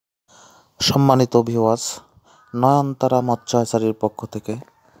সম্মানিত ভিউয়ার্স, নয়নতারা মৎস্য হ্যাচারির পক্ষ থেকে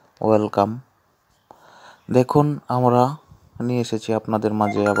ওয়েলকাম। দেখুন, আমরা নিয়ে এসেছি আপনাদের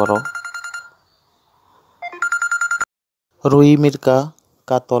মাঝে আবারও রুই মিরকা,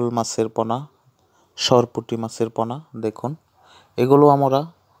 কাতল মাছের পোনা, সরপুঁটি মাছের পোনা। দেখুন, এগুলো আমরা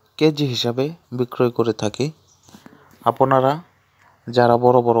কেজি হিসাবে বিক্রয় করে থাকি। আপনারা যারা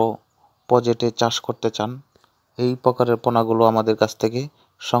বড় বড় প্রজেক্টে চাষ করতে চান, এই প্রকারের পোনাগুলো আমাদের কাছ থেকে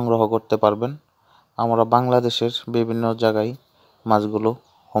সংগ্রহ করতে পারবেন। আমরা বাংলাদেশের বিভিন্ন জায়গায় মাছগুলো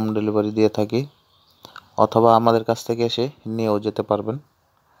হোম ডেলিভারি দিয়ে থাকি, অথবা আমাদের কাছ থেকে এসে নিয়েও যেতে পারবেন।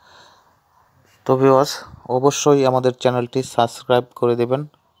 তো ভিউয়ার্স, অবশ্যই আমাদের চ্যানেলটি সাবস্ক্রাইব করে দেবেন,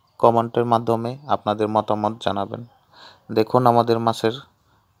 কমেন্টের মাধ্যমে আপনাদের মতামত জানাবেন। দেখুন আমাদের মাছের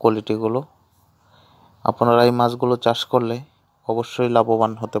কোয়ালিটিগুলো। আপনারা এই মাছগুলো চাষ করলে অবশ্যই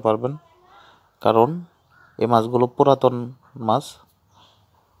লাভবান হতে পারবেন, কারণ এই মাছগুলো পুরাতন মাছ,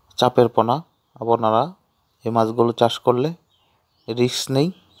 চাপের পোনা। আপনারা এই মাছগুলো চাষ করলে রিস্ক নেই,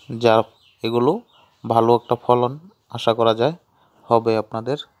 যা এগুলো ভালো একটা ফলন আশা করা যায় হবে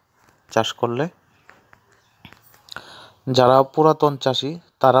আপনাদের চাষ করলে। যারা পুরাতন চাষি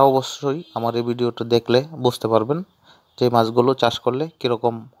তারা অবশ্যই আমার এই ভিডিওটা দেখলে বুঝতে পারবেন যে মাছগুলো চাষ করলে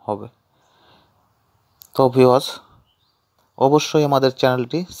কীরকম হবে। তো ভিউয়ার্স, অবশ্যই আমাদের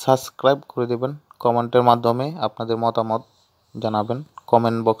চ্যানেলটি সাবস্ক্রাইব করে দেবেন, কমেন্টের মাধ্যমে আপনাদের মতামত জানাবেন,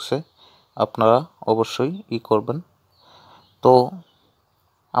 কমেন্ট বক্সে আপনারা অবশ্যই করবেন। তো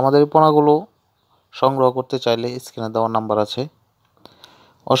আমাদের এই পোনাগুলো সংগ্রহ করতে চাইলে স্ক্রিনে দেওয়া নাম্বার আছে।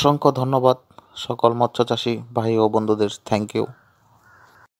 অসংখ্য ধন্যবাদ সকল মৎস্য চাষি ভাই ও বন্ধুদের। Thank you.